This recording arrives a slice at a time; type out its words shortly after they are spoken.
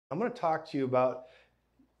I'm going to talk to you about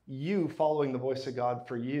you following the voice of God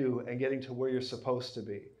for you and getting to where you're supposed to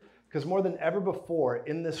be. Because more than ever before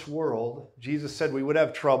in this world, Jesus said we would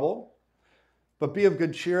have trouble, but be of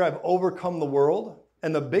good cheer. I've overcome the world.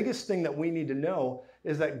 And the biggest thing that we need to know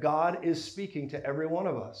is that God is speaking to every one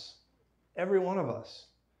of us. Every one of us.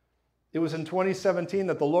 It was in 2017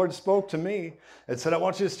 that the Lord spoke to me and said, I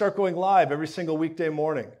want you to start going live every single weekday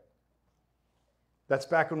morning. That's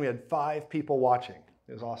back when we had 5 people watching.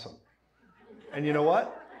 It was awesome. And you know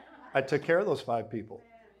what? I took care of those 5 people.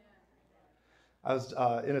 I was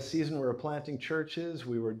in a season where we were planting churches.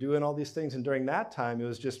 We were doing all these things. And during that time, it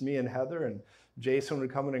was just me and Heather, and Jason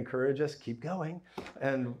would come and encourage us, keep going.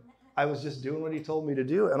 And I was just doing what he told me to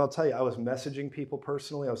do. And I'll tell you, I was messaging people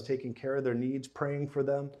personally. I was taking care of their needs, praying for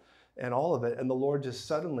them, and all of it. And the Lord just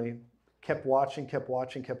suddenly kept watching, kept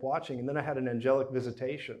watching, kept watching. And then I had an angelic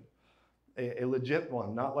visitation, a legit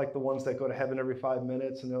one, not like the ones that go to heaven every 5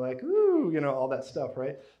 minutes and they're like, ooh, you know, all that stuff,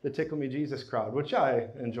 right? The Tickle Me Jesus crowd, which I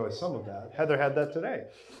enjoy some of that. Heather had that today.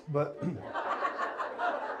 But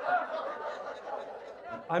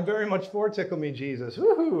I'm very much for Tickle Me Jesus,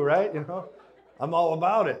 woohoo, right? You know, I'm all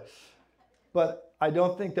about it. But I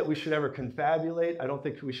don't think that we should ever confabulate. I don't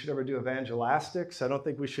think we should ever do evangelistics. I don't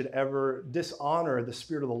think we should ever dishonor the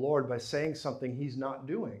Spirit of the Lord by saying something he's not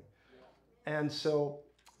doing. And so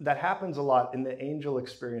that happens a lot in the angel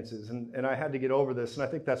experiences. And I had to get over this. And I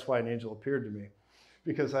think that's why an angel appeared to me.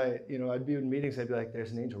 Because I'd be in meetings, I'd be like,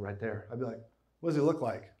 there's an angel right there. I'd be like, what does he look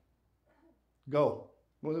like? Go.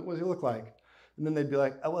 What does he look like? And then they'd be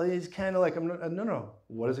like, oh, well, he's kind of like, no.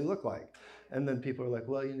 What does he look like? And then people are like,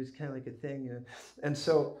 well, he's kind of like a thing. You know? And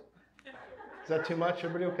so, is that too much?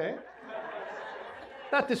 Everybody okay?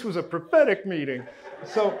 Thought this was a prophetic meeting.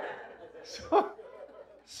 So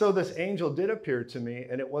this angel did appear to me,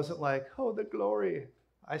 and it wasn't like, oh, the glory.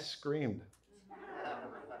 I screamed.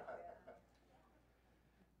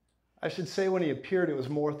 I should say when he appeared, it was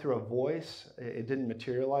more through a voice. It didn't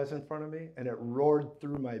materialize in front of me, and it roared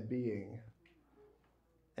through my being.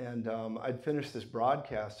 And I'd finished this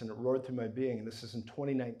broadcast, and it roared through my being. And this is in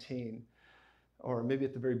 2019, or maybe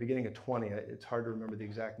at the very beginning of 20. It's hard to remember the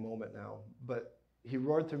exact moment now. But he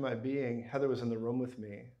roared through my being. Heather was in the room with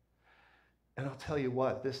me. And I'll tell you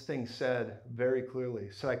what, this thing said very clearly.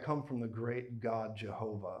 So I come from the great God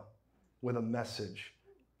Jehovah with a message.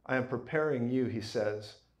 I am preparing you, he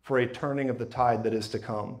says, for a turning of the tide that is to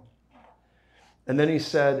come. And then he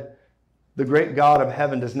said, the great God of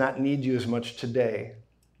heaven does not need you as much today.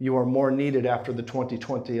 You are more needed after the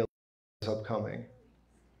 2020 election is upcoming.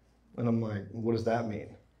 And I'm like, what does that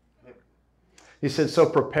mean? He said, so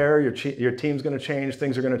prepare, your team's going to change,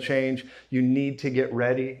 things are going to change. You need to get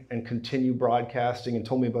ready and continue broadcasting, and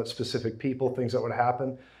told me about specific people, things that would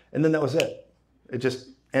happen. And then that was it. It just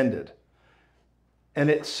ended. And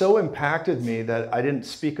it so impacted me that I didn't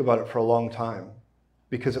speak about it for a long time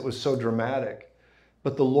because it was so dramatic.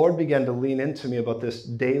 But the Lord began to lean into me about this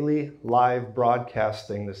daily live broadcast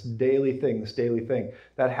thing, this daily thing.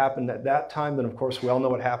 That happened at that time. Then, of course, we all know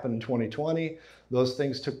what happened in 2020. Those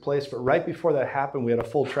things took place. But right before that happened, we had a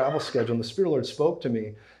full travel schedule. And the Spirit of the Lord spoke to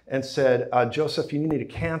me and said, Joseph, you need to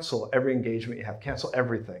cancel every engagement you have. Cancel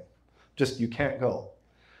everything. Just, you can't go.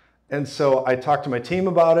 And so I talked to my team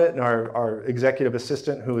about it, and our executive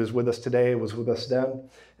assistant, who is with us today, was with us then.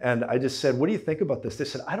 And I just said, what do you think about this? They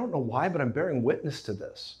said, I don't know why, but I'm bearing witness to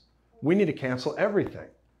this. We need to cancel everything.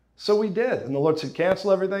 So we did. And the Lord said,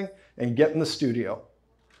 cancel everything and get in the studio.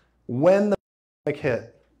 When the pandemic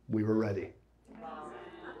hit, we were ready.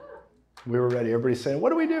 We were ready. Everybody's saying,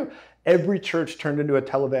 what do we do? Every church turned into a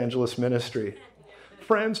televangelist ministry.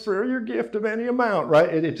 Friends, for your gift of any amount, right?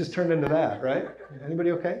 It just turned into that, right?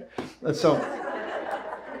 Anybody okay? And so,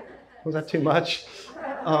 was that too much?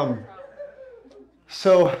 Man,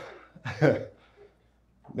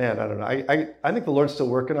 I don't know. I think the Lord's still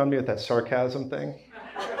working on me with that sarcasm thing.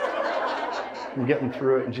 I'm getting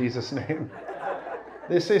through it in Jesus' name.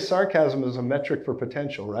 They say sarcasm is a metric for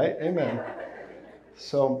potential, right? Amen.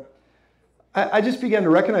 So I just began to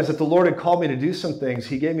recognize that the Lord had called me to do some things.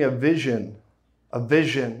 He gave me a vision.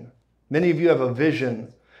 Many of you have a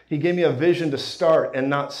vision. He gave me a vision to start and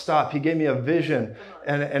not stop. He gave me a vision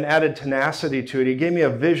and added tenacity to it. He gave me a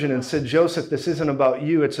vision and said, Joseph, this isn't about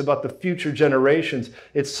you. It's about the future generations.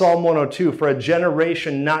 It's Psalm 102, for a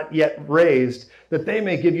generation not yet raised, that they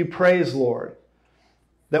may give you praise, Lord.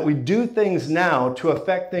 That we do things now to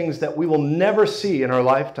affect things that we will never see in our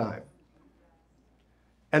lifetime.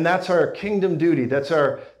 And that's our kingdom duty. That's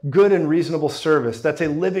our good and reasonable service. That's a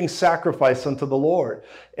living sacrifice unto the Lord.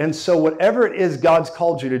 And so whatever it is God's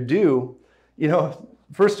called you to do,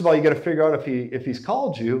 first of all, you got to figure out if he's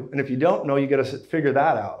called you. And if you don't know, you got to figure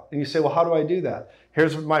that out. And you say, well, how do I do that?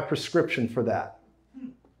 Here's my prescription for that,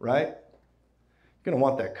 right? You're going to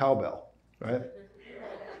want that cowbell, right?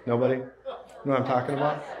 Nobody? You know what I'm talking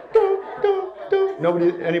about?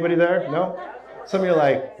 Nobody? Anybody there? No? Some of you are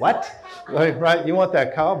like, what? Right? You want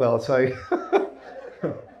that cowbell. It's like,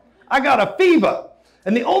 I got a fever,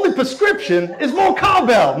 and the only prescription is more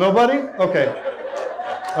cowbell. Nobody? Okay.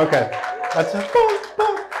 Okay. That's a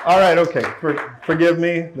all right, okay. Forgive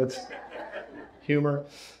me. That's humor.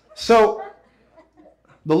 So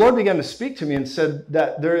the Lord began to speak to me and said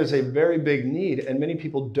that there is a very big need, and many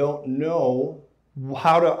people don't know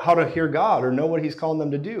how to hear God or know what he's calling them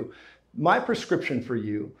to do. My prescription for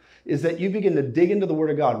you is that you begin to dig into the Word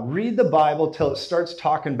of God. Read the Bible till it starts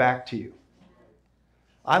talking back to you.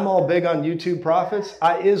 I'm all big on YouTube prophets.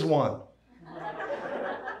 I is one.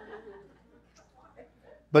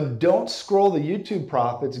 But don't scroll the YouTube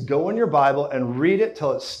prophets. Go in your Bible and read it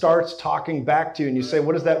till it starts talking back to you. And you say,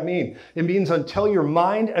 what does that mean? It means until your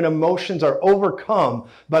mind and emotions are overcome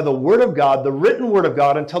by the Word of God, the written Word of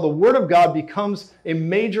God, until the Word of God becomes a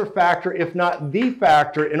major factor, if not the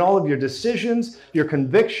factor, in all of your decisions, your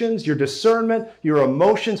convictions, your discernment, your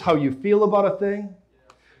emotions, how you feel about a thing.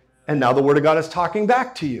 And now the Word of God is talking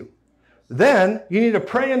back to you. Then you need to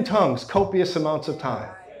pray in tongues copious amounts of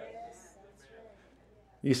time.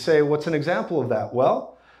 You say, what's an example of that?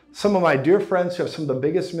 Well, some of my dear friends who have some of the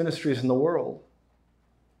biggest ministries in the world,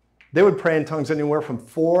 they would pray in tongues anywhere from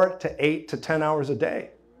 4 to 8 to 10 hours a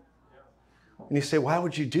day. And you say, why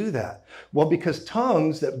would you do that? Well, because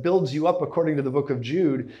tongues that builds you up according to the book of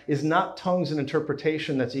Jude is not tongues and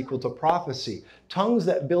interpretation that's equal to prophecy. Tongues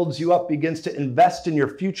that builds you up begins to invest in your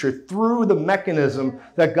future through the mechanism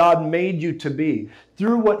that God made you to be,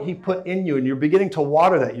 through what he put in you, and you're beginning to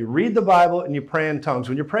water that. You read the Bible and you pray in tongues.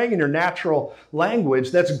 When you're praying in your natural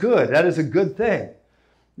language, that's good. That is a good thing.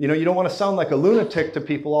 You know, you don't want to sound like a lunatic to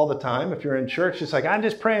people all the time. If you're in church, it's like, I'm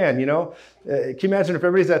just praying, you know. Can you imagine if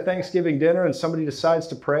everybody's at Thanksgiving dinner and somebody decides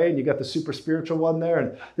to pray and you got the super spiritual one there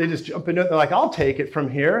and they just jump into it. They're like, I'll take it from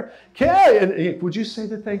here. Okay. And would you say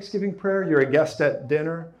the Thanksgiving prayer? You're a guest at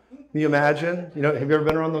dinner. Can you imagine? You know, have you ever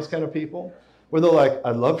been around those kind of people? Where they're like,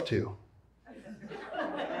 I'd love to.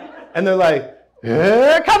 And they're like,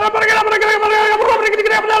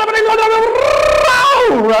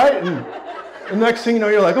 right? And the next thing you know,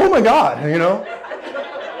 you're like, oh my God, you know?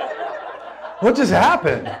 What just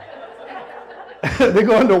happened? They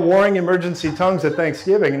go into warring emergency tongues at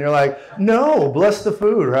Thanksgiving, and you're like, no, bless the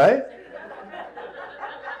food, right?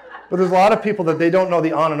 But there's a lot of people that they don't know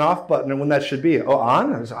the on and off button and when that should be. Oh,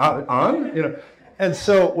 on? Is on? You know? And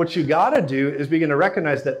so what you got to do is begin to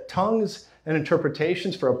recognize that tongues and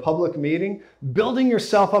interpretations for a public meeting, building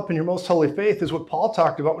yourself up in your most holy faith is what Paul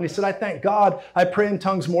talked about when he said, I thank God I pray in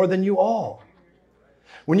tongues more than you all.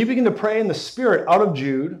 When you begin to pray in the Spirit out of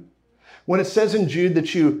Jude, when it says in Jude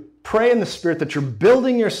that you pray in the Spirit, that you're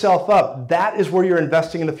building yourself up, that is where you're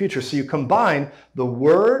investing in the future. So you combine the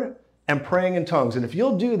Word and praying in tongues. And if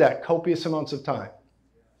you'll do that copious amounts of time,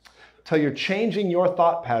 until you're changing your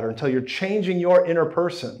thought pattern, until you're changing your inner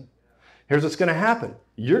person, here's what's going to happen.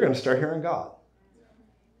 You're going to start hearing God.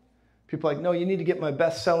 People are like, no, you need to get my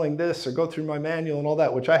best-selling this or go through my manual and all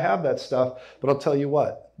that, which I have that stuff. But I'll tell you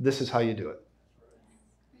what, this is how you do it.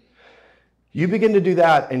 You begin to do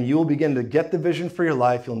that and you'll begin to get the vision for your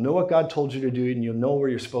life. You'll know what God told you to do and you'll know where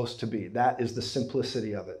you're supposed to be. That is the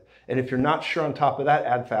simplicity of it. And if you're not sure on top of that,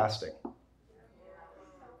 add fasting.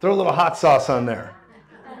 Throw a little hot sauce on there.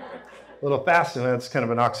 A little fasting, that's kind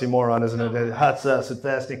of an oxymoron, isn't it? Hot sauce and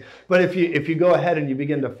fasting. But if you go ahead and you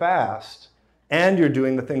begin to fast and you're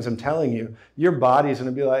doing the things I'm telling you, your body's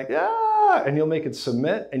going to be like, and you'll make it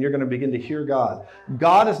submit, and you're going to begin to hear God.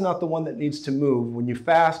 God is not the one that needs to move. When you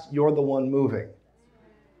fast, you're the one moving.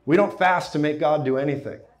 We don't fast to make God do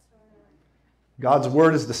anything. God's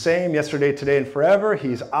word is the same yesterday, today, and forever.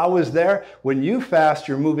 He's always there. When you fast,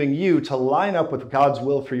 you're moving you to line up with God's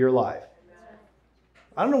will for your life.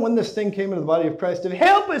 I don't know when this thing came into the body of Christ.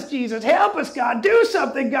 Help us, Jesus. Help us, God. Do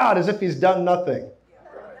something, God, as if he's done nothing.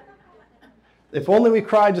 If only we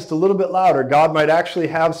cried just a little bit louder, God might actually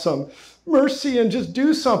have some mercy and just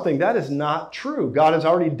do something. That is not true. God has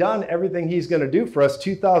already done everything he's going to do for us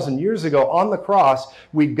 2,000 years ago on the cross.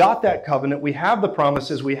 We got that covenant. We have the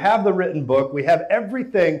promises. We have the written book. We have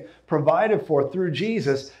everything provided for through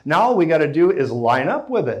Jesus. Now all we got to do is line up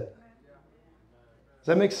with it. Does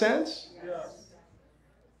that make sense?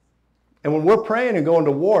 And when we're praying and going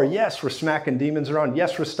to war, yes, we're smacking demons around.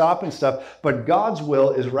 Yes, we're stopping stuff. But God's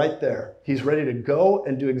will is right there. He's ready to go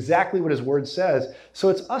and do exactly what his word says. So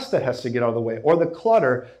it's us that has to get out of the way, or the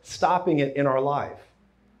clutter stopping it in our life.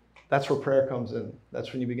 That's where prayer comes in.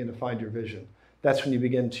 That's when you begin to find your vision. That's when you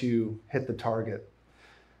begin to hit the target.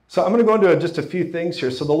 So I'm going to go into just a few things here.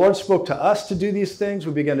 So the Lord spoke to us to do these things.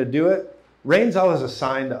 We began to do it. Rain's always a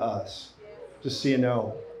sign to us, just so you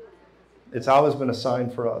know. It's always been a sign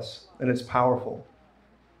for us, and it's powerful.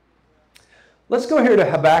 Let's go here to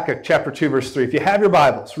Habakkuk chapter 2, verse 3. If you have your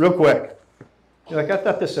Bibles, real quick. You're like, I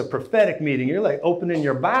thought this was a prophetic meeting. You're like opening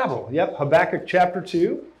your Bible. Yep, Habakkuk chapter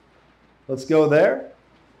 2. Let's go there.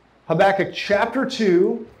 Habakkuk chapter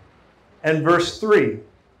 2 and verse 3.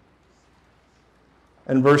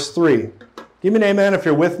 And verse 3. Give me an amen if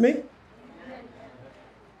you're with me.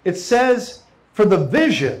 It says, for the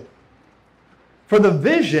vision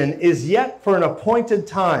is yet for an appointed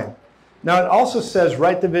time. Now it also says,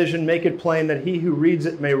 write the vision, make it plain, that he who reads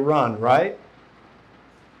it may run, right?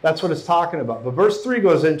 That's what it's talking about. But verse 3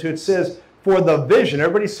 goes into, it says, for the vision.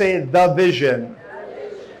 Everybody say the vision.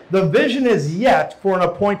 The vision is yet for an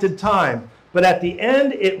appointed time, but at the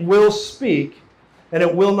end it will speak, and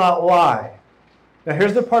it will not lie. Now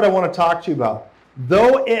here's the part I want to talk to you about.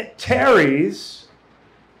 Though it tarries,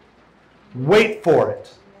 wait for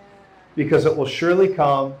it, because it will surely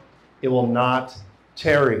come, it will not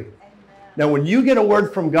tarry. Now when you get a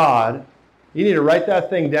word from God, you need to write that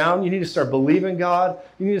thing down. You need to start believing God.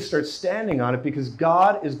 You need to start standing on it, because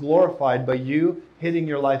God is glorified by you hitting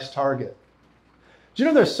your life's target. Do you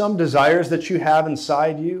know there's some desires that you have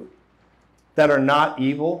inside you that are not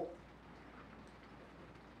evil?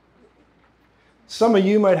 Some of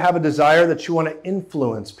you might have a desire that you want to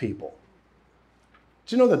influence people.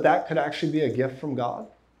 Do you know that that could actually be a gift from God?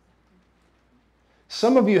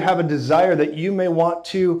 Some of you have a desire that you may want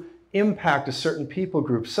to impact a certain people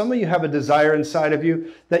group. Some of you have a desire inside of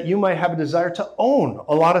you that you might have a desire to own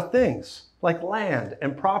a lot of things, like land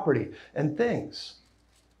and property and things.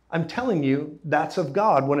 I'm telling you, that's of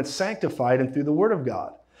God when it's sanctified and through the Word of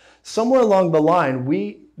God. Somewhere along the line,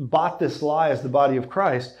 we bought this lie as the body of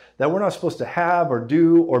Christ that we're not supposed to have or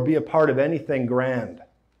do or be a part of anything grand.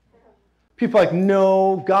 People are like,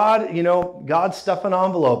 no, God, God's stuffing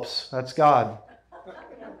envelopes. That's God.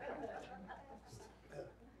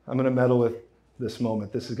 I'm going to meddle with this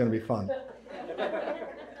moment. This is going to be fun.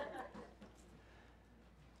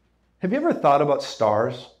 Have you ever thought about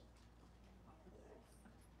stars?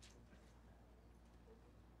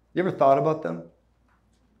 You ever thought about them?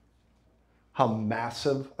 How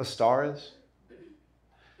massive a star is?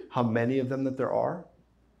 How many of them that there are?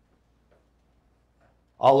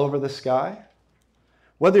 All over the sky?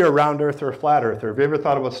 Whether you're a round earther or a flat earther, have you ever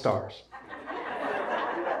thought about stars?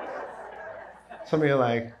 Some of you are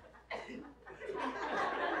like,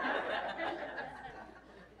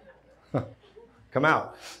 come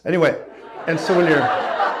out. Anyway, and so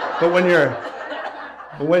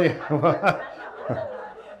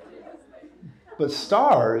but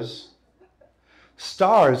stars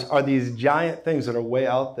are these giant things that are way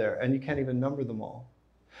out there, and you can't even number them all.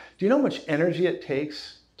 Do you know how much energy it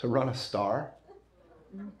takes to run a star?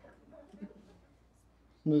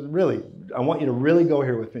 Really, I want you to really go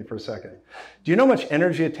here with me for a second. Do you know how much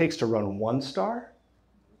energy it takes to run one star?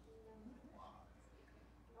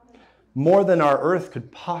 More than our Earth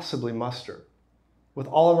could possibly muster. With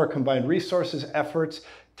all of our combined resources, efforts,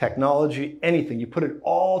 technology, anything. You put it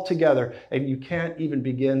all together and you can't even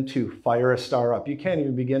begin to fire a star up. You can't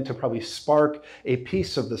even begin to probably spark a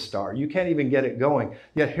piece of the star. You can't even get it going.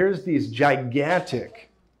 Yet here's these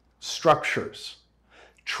gigantic structures,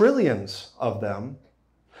 trillions of them,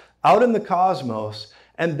 out in the cosmos,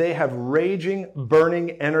 and they have raging,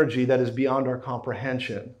 burning energy that is beyond our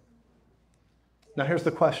comprehension. Now here's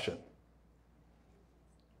the question.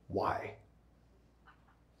 Why?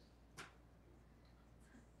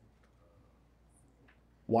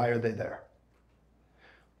 Why are they there?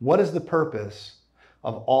 What is the purpose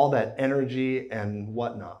of all that energy and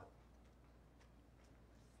whatnot?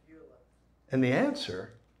 And the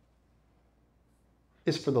answer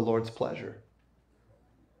is for the Lord's pleasure.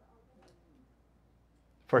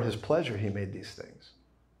 For his pleasure, he made these things.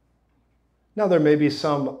 Now, there may be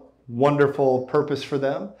some wonderful purpose for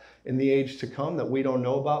them in the age to come that we don't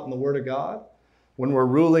know about in the Word of God. When we're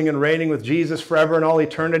ruling and reigning with Jesus forever and all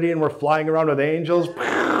eternity and we're flying around with angels,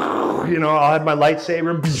 I'll have my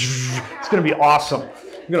lightsaber. It's going to be awesome.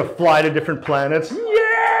 I'm going to fly to different planets.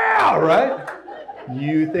 Yeah, right?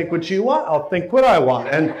 You think what you want, I'll think what I want.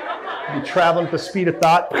 And be traveling at the speed of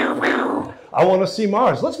thought. I want to see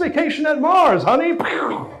Mars. Let's vacation at Mars, honey.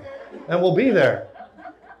 And we'll be there.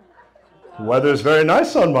 The weather's very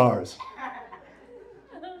nice on Mars.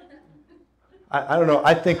 I don't know.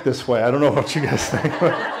 I think this way. I don't know what you guys think.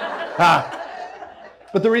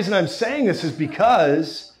 But the reason I'm saying this is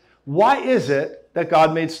because why is it that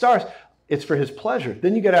God made stars? It's for his pleasure.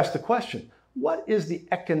 Then you get asked the question, what is the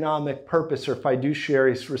economic purpose or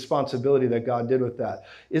fiduciary responsibility that God did with that?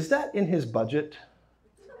 Is that in his budget?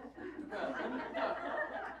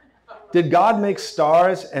 Did God make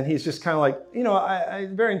stars and he's just kind of like,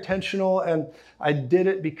 I'm very intentional and I did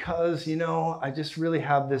it because, I just really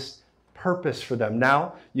have this purpose for them.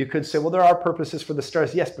 Now, you could say, well, there are purposes for the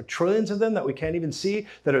stars. Yes, but trillions of them that we can't even see,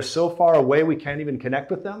 that are so far away we can't even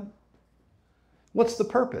connect with them? What's the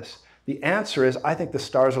purpose? The answer is, I think the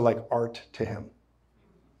stars are like art to him.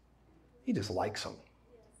 He just likes them.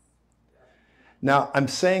 Now, I'm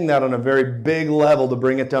saying that on a very big level to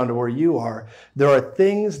bring it down to where you are. There are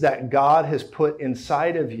things that God has put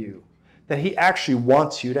inside of you that he actually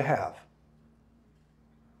wants you to have.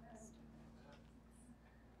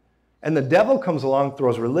 And the devil comes along,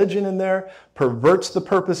 throws religion in there, perverts the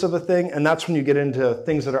purpose of a thing, and that's when you get into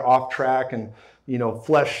things that are off track and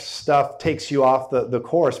flesh stuff takes you off the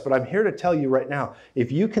course. But I'm here to tell you right now,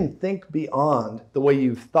 if you can think beyond the way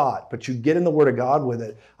you've thought, but you get in the Word of God with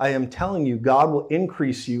it, I am telling you, God will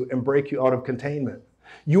increase you and break you out of containment.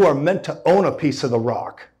 You are meant to own a piece of the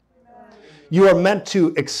rock. You are meant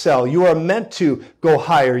to excel. You are meant to go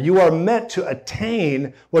higher. You are meant to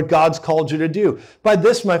attain what God's called you to do. By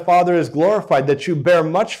this my Father is glorified, that you bear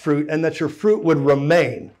much fruit and that your fruit would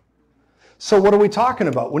remain. So what are we talking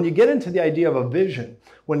about? When you get into the idea of a vision,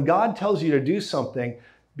 when God tells you to do something,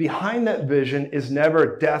 behind that vision is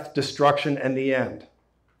never death, destruction, and the end.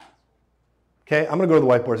 Okay, I'm going to go to the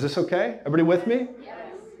whiteboard. Is this okay? Everybody with me? Yes.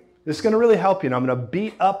 This is going to really help you. And I'm going to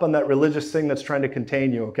beat up on that religious thing that's trying to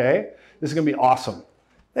contain you, okay? This is going to be awesome.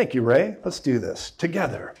 Thank you, Ray. Let's do this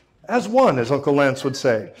together. As one, as Uncle Lance would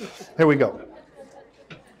say. Here we go.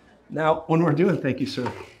 Now, when we're doing, thank you,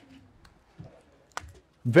 sir.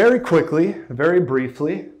 Very quickly, very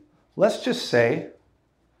briefly, let's just say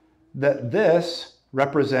that this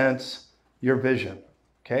represents your vision,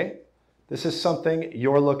 okay? This is something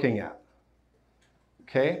you're looking at,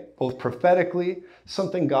 okay? Both prophetically,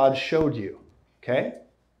 something God showed you, okay?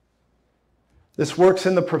 This works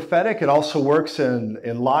in the prophetic. It also works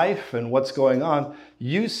in life and what's going on.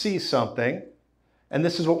 You see something, and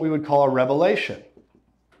this is what we would call a revelation,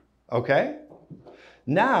 okay?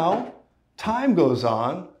 Now, time goes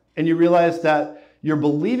on, and you realize that you're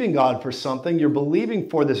believing God for something. You're believing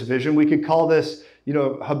for this vision. We could call this,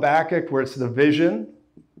 Habakkuk, where it's the vision.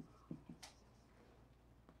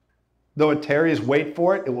 Though it tarries, wait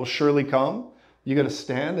for it. It will surely come. You got to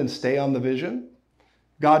stand and stay on the vision.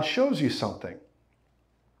 God shows you something.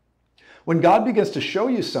 When God begins to show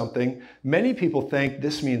you something, many people think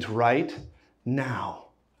this means right now.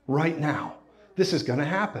 Right now. This is going to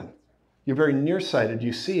happen. You're very nearsighted.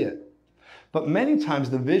 You see it. But many times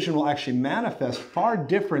the vision will actually manifest far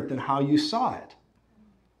different than how you saw it.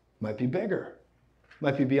 Might be bigger.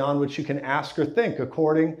 Might be beyond what you can ask or think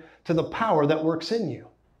according to the power that works in you.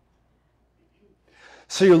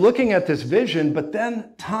 So you're looking at this vision, but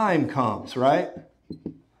then time comes, right?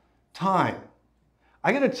 Time.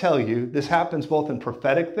 I got to tell you, this happens both in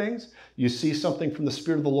prophetic things. You see something from the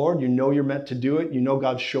Spirit of the Lord. You know you're meant to do it. You know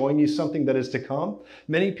God's showing you something that is to come.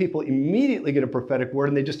 Many people immediately get a prophetic word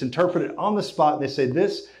and they just interpret it on the spot and they say,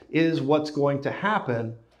 this is what's going to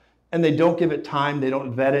happen. And they don't give it time. They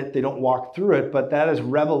don't vet it. They don't walk through it. But that is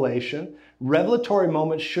revelation. Revelatory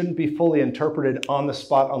moments shouldn't be fully interpreted on the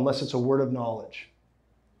spot unless it's a word of knowledge.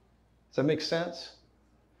 Does that make sense?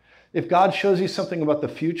 If God shows you something about the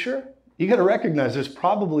future, you got to recognize there's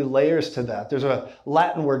probably layers to that. There's a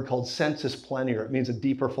Latin word called sensus plenior. It means a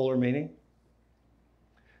deeper, fuller meaning.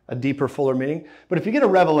 A deeper, fuller meaning. But if you get a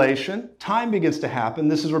revelation, time begins to happen.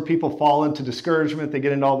 This is where people fall into discouragement. They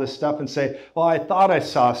get into all this stuff and say, well, I thought I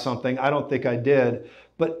saw something. I don't think I did.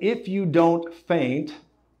 But if you don't faint,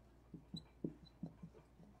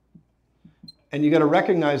 and you got to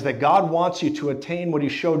recognize that God wants you to attain what he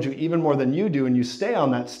showed you even more than you do, and you stay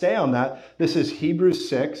on that, stay on that. This is Hebrews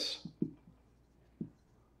 6.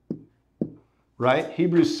 Right?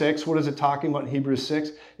 Hebrews 6, what is it talking about in Hebrews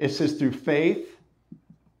 6? It says through faith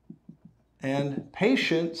and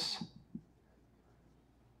patience,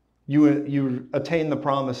 you attain the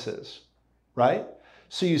promises, right?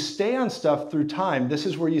 So you stay on stuff through time. This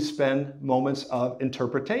is where you spend moments of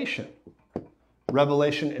interpretation.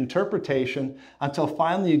 Revelation, interpretation, until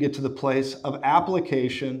finally you get to the place of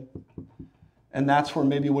application. And that's where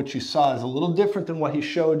maybe what you saw is a little different than what he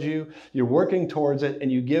showed you. You're working towards it, and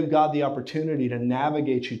you give God the opportunity to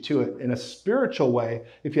navigate you to it. In a spiritual way,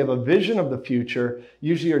 if you have a vision of the future,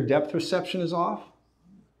 usually your depth perception is off.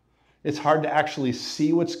 It's hard to actually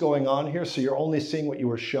see what's going on here, so you're only seeing what you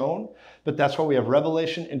were shown. But that's why we have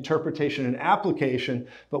revelation, interpretation, and application.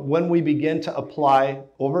 But when we begin to apply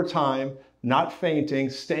over time, not fainting,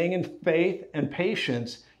 staying in faith and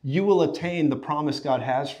patience, you will attain the promise God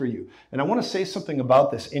has for you. And I want to say something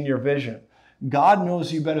about this in your vision. God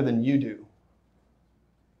knows you better than you do.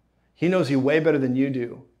 He knows you way better than you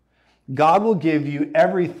do. God will give you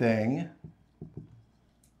everything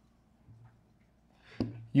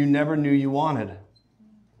you never knew you wanted.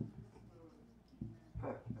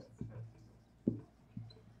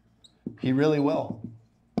 He really will.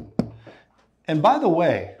 And by the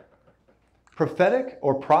way, prophetic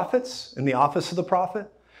or prophets in the office of the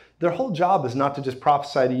prophet, their whole job is not to just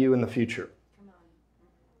prophesy to you in the future.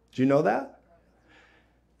 Do you know that?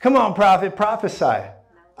 Come on, prophet, prophesy.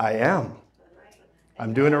 I am.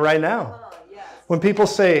 I'm doing it right now. When people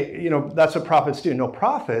say, that's what prophets do. No,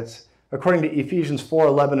 prophets, according to Ephesians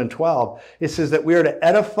 4:11 and 12, it says that we are to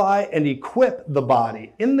edify and equip the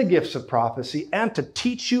body in the gifts of prophecy and to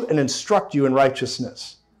teach you and instruct you in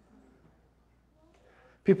righteousness.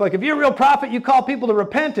 People are like, if you're a real prophet, you call people to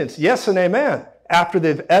repentance. Yes and amen. After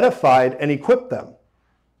they've edified and equipped them.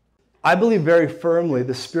 I believe very firmly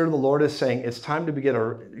the Spirit of the Lord is saying it's time to get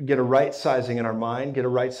a right sizing in our mind, get a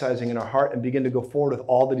right sizing in our heart, and begin to go forward with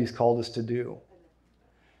all that He's called us to do.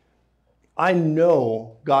 I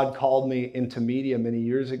know God called me into media many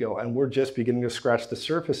years ago, and we're just beginning to scratch the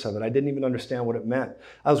surface of it. I didn't even understand what it meant.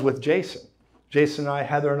 I was with Jason. Jason and I,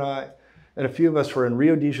 Heather and I, and a few of us were in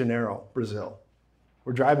Rio de Janeiro, Brazil.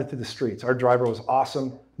 We're driving through the streets. Our driver was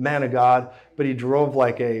awesome, man of God, but he drove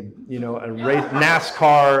like a race,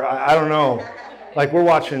 NASCAR, I don't know. Like we're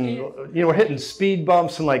watching, we're hitting speed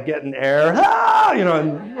bumps and like getting air,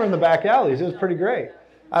 and we're in the back alleys. It was pretty great.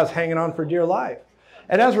 I was hanging on for dear life.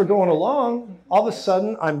 And as we're going along, all of a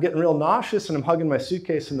sudden, I'm getting real nauseous and I'm hugging my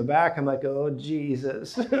suitcase in the back. I'm like, oh,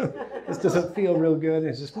 Jesus, this doesn't feel real good. And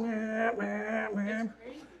it's just,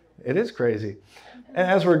 it is crazy. And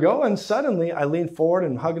as we're going, suddenly I lean forward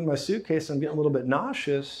and I'm hugging my suitcase and I'm getting a little bit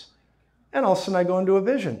nauseous. And all of a sudden I go into a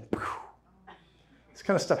vision. This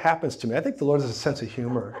kind of stuff happens to me. I think the Lord has a sense of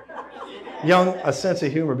humor. A sense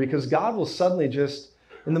of humor, because God will suddenly just,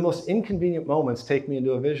 in the most inconvenient moments, take me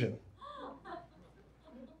into a vision.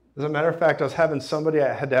 As a matter of fact, I was having somebody,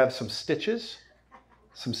 I had to have some stitches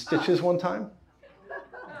one time.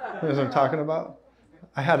 You know what I'm talking about?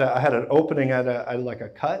 I had an opening, I had like a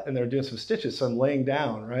cut, and they were doing some stitches, so I'm laying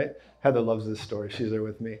down, right? Heather loves this story. She's there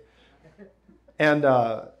with me. And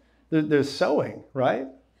there's sewing, right?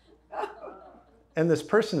 And this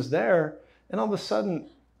person's there, and all of a sudden,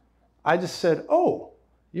 I just said, oh,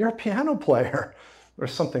 you're a piano player, or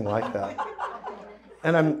something like that.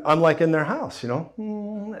 And I'm like in their house, and all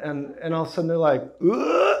of a sudden they're like,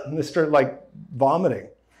 ugh, and they start like vomiting.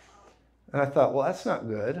 And I thought, well, that's not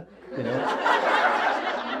good,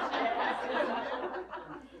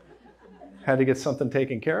 Had to get something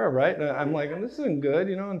taken care of, right? And I'm like, this isn't good,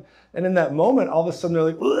 And in that moment, all of a sudden they're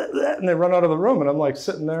like, ugh, and they run out of the room, and I'm like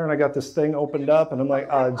sitting there, and I got this thing opened up, and I'm like,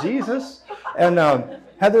 Jesus. And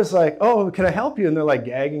Heather's like, oh, can I help you? And they're like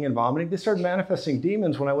gagging and vomiting. They started manifesting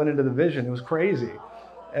demons when I went into the vision. It was crazy.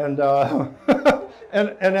 And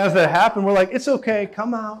and as that happened, we're like, it's okay,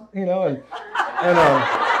 come out,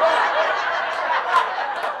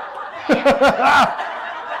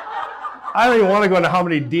 I don't even want to go into how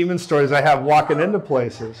many demon stories I have walking into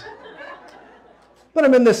places. But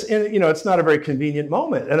I'm in this, it's not a very convenient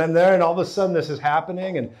moment. And I'm there, and all of a sudden this is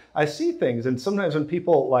happening, and I see things. And sometimes when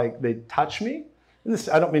people, they touch me, and this,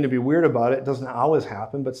 I don't mean to be weird about it. It doesn't always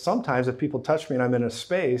happen. But sometimes if people touch me and I'm in a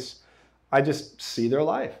space, I just see their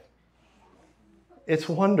life. It's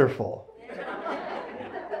wonderful.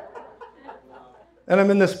 And I'm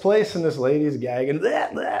in this place, and this lady's gagging,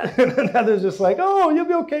 blah, blah, and Heather's just like, oh, you'll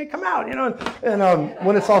be okay, come out, And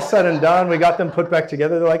when it's all said and done, we got them put back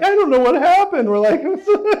together. They're like, I don't know what happened. We're like,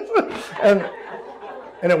 and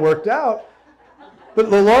it worked out. But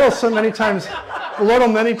the Lord will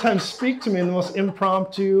many times speak to me in the most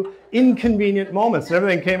impromptu, inconvenient moments. And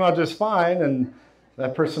everything came out just fine, and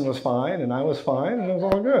that person was fine, and I was fine, and it was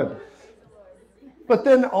all good. But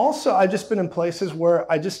then also, I've just been in places where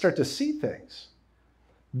I just start to see things.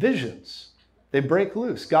 Visions. They break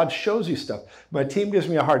loose. God shows you stuff. My team gives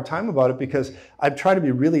me a hard time about it because I try to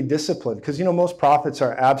be really disciplined. Because, most prophets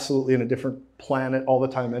are absolutely in a different planet all the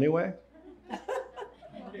time anyway.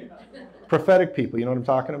 Prophetic people, you know what I'm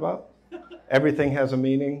talking about? Everything has a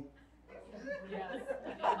meaning.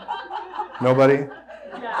 Nobody?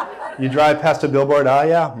 You drive past a billboard,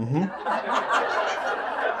 yeah. Mm-hmm.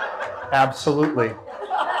 Absolutely.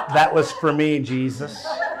 That was for me, Jesus.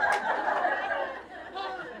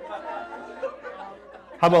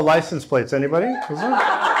 How about license plates? Anybody?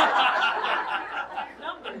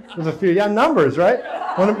 There's a few. Yeah, numbers, right?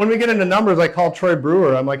 When we get into numbers, I call Troy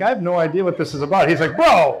Brewer. I'm like, I have no idea what this is about. He's like,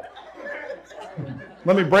 bro,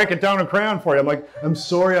 let me break it down in crayon for you. I'm like, I'm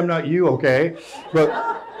sorry, I'm not you, okay? But,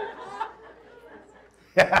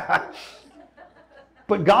 yeah.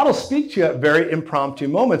 But God will speak to you at very impromptu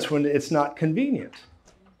moments when it's not convenient.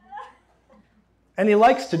 And he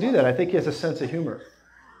likes to do that. I think he has a sense of humor.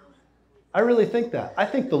 I really think that. I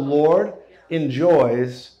think the Lord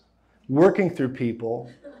enjoys working through people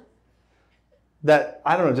that,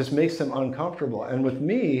 I don't know, just makes them uncomfortable. And with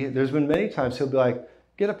me, there's been many times he'll be like,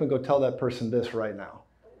 get up and go tell that person this right now.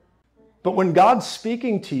 But when God's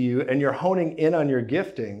speaking to you and you're honing in on your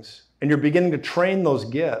giftings and you're beginning to train those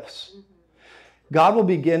gifts, God will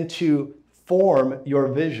begin to form your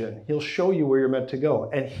vision. He'll show you where you're meant to go.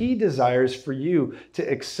 And he desires for you to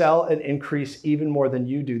excel and increase even more than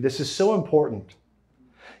you do. This is so important.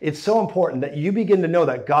 It's so important that you begin to know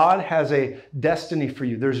that God has a destiny for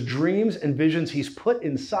you. There's dreams and visions he's put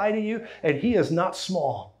inside of you, and he is not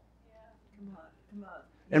small. Yeah. Come on.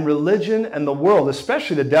 And religion and the world,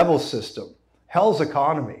 especially the devil's system, hell's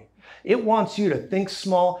economy, it wants you to think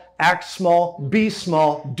small, act small, be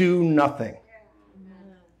small, do nothing.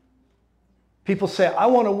 People say, I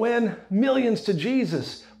want to win millions to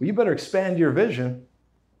Jesus. Well, you better expand your vision.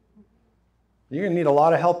 You're going to need a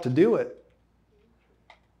lot of help to do it.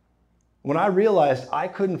 When I realized I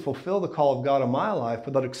couldn't fulfill the call of God in my life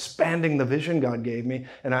without expanding the vision God gave me,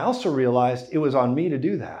 and I also realized it was on me to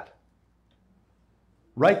do that.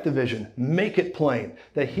 Write the vision, make it plain,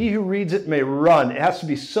 that he who reads it may run. It has to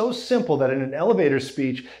be so simple that in an elevator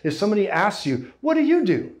speech, if somebody asks you, what do?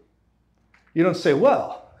 You don't say,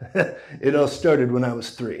 well, it all started when I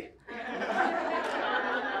was 3.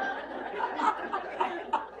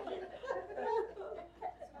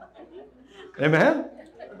 Amen?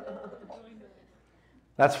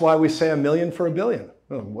 That's why we say 1 million for 1 billion.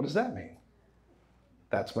 Well, what does that mean?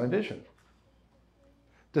 That's my vision.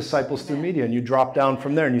 Disciples through media, and you drop down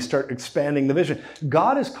from there and you start expanding the vision.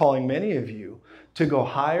 God is calling many of you to go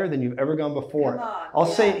higher than you've ever gone before. I'll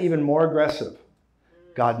say it even more aggressive.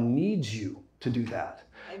 God needs you to do that.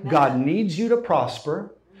 Amen. God needs you to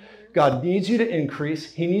prosper. God needs you to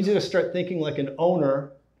increase. He needs you to start thinking like an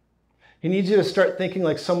owner. He needs you to start thinking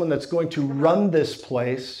like someone that's going to run this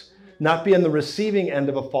place, not be on the receiving end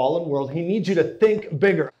of a fallen world. He needs you to think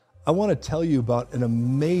bigger. I want to tell you about an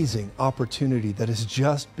amazing opportunity that has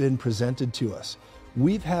just been presented to us.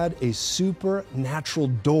 We've had a supernatural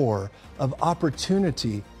door of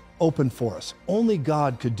opportunity open for us. Only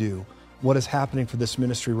God could do what is happening for this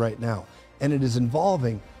ministry right now. And it is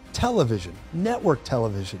involving television, network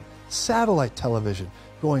television, satellite television,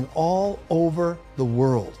 going all over the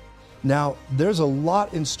world. Now, there's a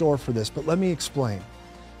lot in store for this, but let me explain.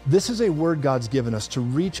 This is a word God's given us to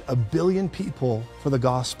reach 1 billion people for the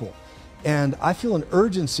gospel. And I feel an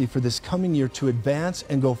urgency for this coming year to advance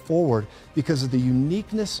and go forward because of the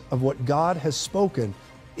uniqueness of what God has spoken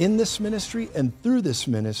in this ministry and through this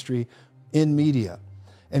ministry in media.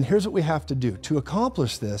 And here's what we have to do. To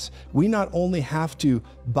accomplish this, we not only have to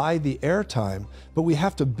buy the airtime, but we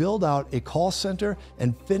have to build out a call center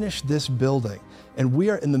and finish this building. And we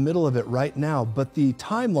are in the middle of it right now, but the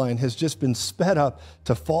timeline has just been sped up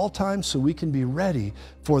to fall time so we can be ready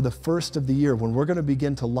for the first of the year when we're going to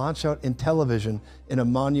begin to launch out in television in a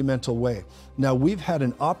monumental way. Now, we've had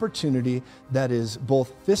an opportunity that is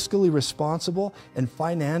both fiscally responsible and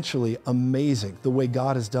financially amazing, the way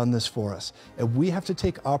God has done this for us. And we have to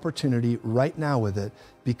take opportunity right now with it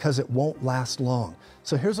because it won't last long.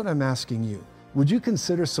 So here's what I'm asking you. Would you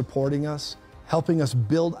consider supporting us? Helping us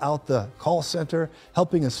build out the call center,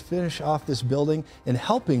 helping us finish off this building, and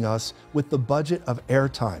helping us with the budget of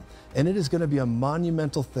airtime. And it is going to be a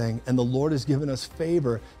monumental thing, and the Lord has given us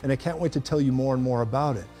favor, and I can't wait to tell you more and more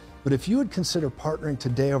about it. But if you would consider partnering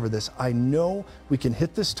today over this, I know we can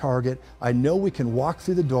hit this target, I know we can walk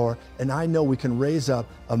through the door, and I know we can raise up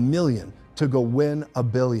 1 million to go win 1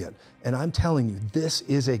 billion. And I'm telling you, this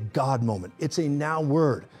is a God moment. It's a now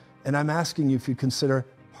word. And I'm asking you if you consider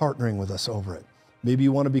partnering with us over it. Maybe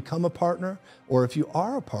you want to become a partner, or if you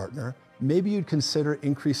are a partner, maybe you'd consider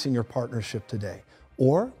increasing your partnership today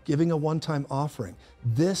or giving a one-time offering.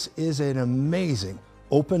 This is an amazing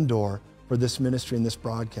open door for this ministry and this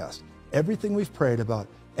broadcast. Everything we've prayed about,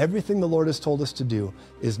 everything the Lord has told us to do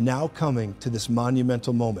is now coming to this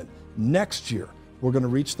monumental moment. Next year, we're going to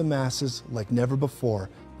reach the masses like never before,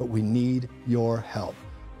 but we need your help.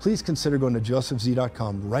 Please consider going to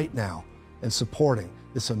josephz.com right now and supporting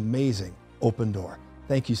this amazing open door.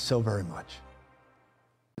 Thank you so very much.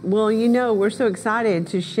 Well, you know, we're so excited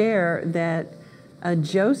to share that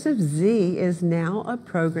Joseph Z is now a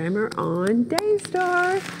programmer on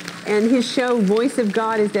Daystar, and his show Voice of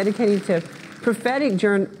God is dedicated to prophetic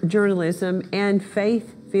journalism and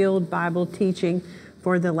faith-filled Bible teaching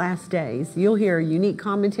for the last days. You'll hear unique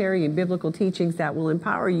commentary and biblical teachings that will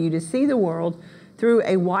empower you to see the world through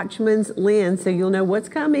a watchman's lens, so you'll know what's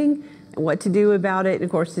coming and what to do about it. And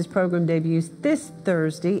of course, this program debuts this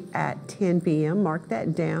Thursday at 10 p.m. Mark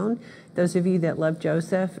that down. Those of you that love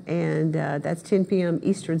Joseph, and that's 10 p.m.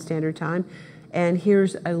 Eastern Standard Time. And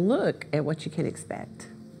here's a look at what you can expect.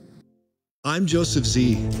 I'm Joseph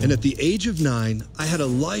Z, and at the age of 9, I had a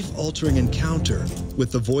life-altering encounter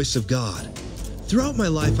with the voice of God. Throughout my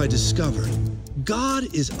life, I discovered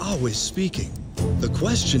God is always speaking. The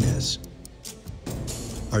question is,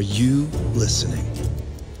 are you listening?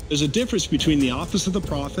 There's a difference between the office of the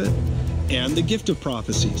prophet and the gift of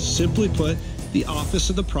prophecy. Simply put, the office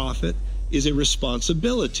of the prophet is a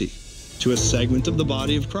responsibility to a segment of the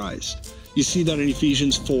body of Christ. You see that in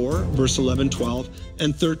Ephesians 4, verse 11, 12,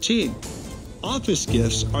 and 13. Office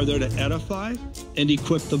gifts are there to edify and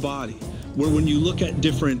equip the body. Where when you look at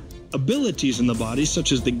different abilities in the body,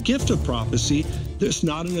 such as the gift of prophecy, there's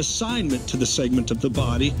not an assignment to the segment of the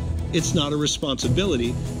body. It's not a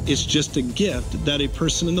responsibility. It's just a gift that a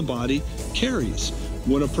person in the body carries.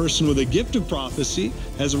 When a person with a gift of prophecy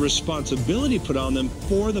has a responsibility put on them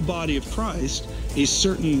for the body of Christ, a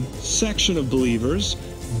certain section of believers,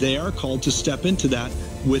 they are called to step into that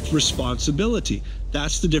with responsibility.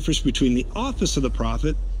 That's the difference between the office of the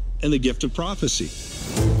prophet and the gift of prophecy.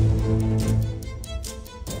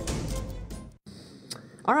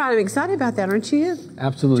 All right, I'm excited about that, aren't you?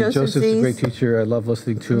 Absolutely. Joseph's a great teacher. I love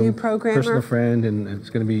listening to him. New programmer. Personal friend, and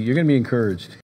you're going to be encouraged.